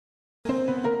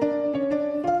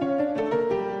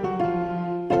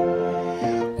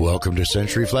Welcome to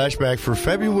Century Flashback for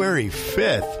February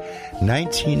 5th,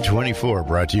 1924.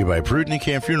 Brought to you by Pruden and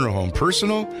Camp Funeral Home.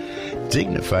 Personal,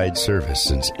 dignified service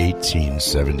since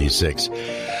 1876.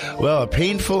 Well, a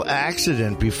painful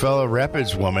accident befell a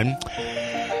Rapids woman.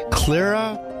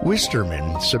 Clara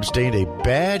Wisterman sustained a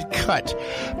bad cut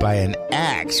by an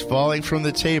axe falling from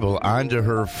the table onto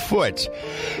her foot,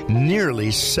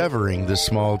 nearly severing the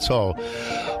small toe.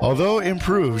 Although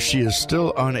improved, she is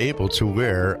still unable to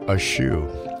wear a shoe.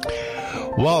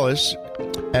 Wallace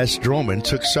S. Droman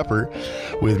took supper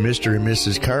with Mr. and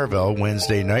Mrs. Carvel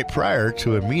Wednesday night prior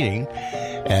to a meeting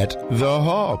at the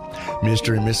hall.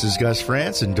 Mr. and Mrs. Gus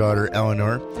France and daughter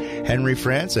Eleanor Henry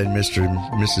France and Mr. and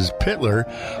Mrs. Pittler,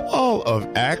 all of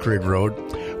Ackred Road,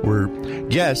 were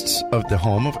guests of the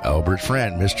home of Albert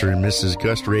Frant. Mr. and Mrs.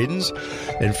 Gus Radens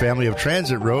and family of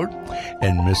Transit Road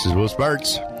and Mrs. Will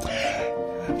Sparks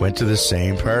went to the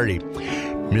same party.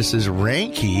 Mrs.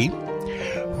 Ranke,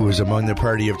 who was among the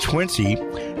party of 20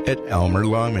 at Elmer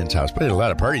Longman's house. Played a lot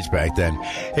of parties back then.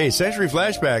 Hey, Century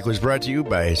Flashback was brought to you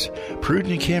by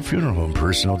Pruden and Camp Funeral Home.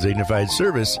 Personal dignified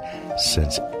service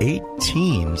since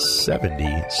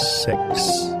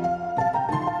 1876.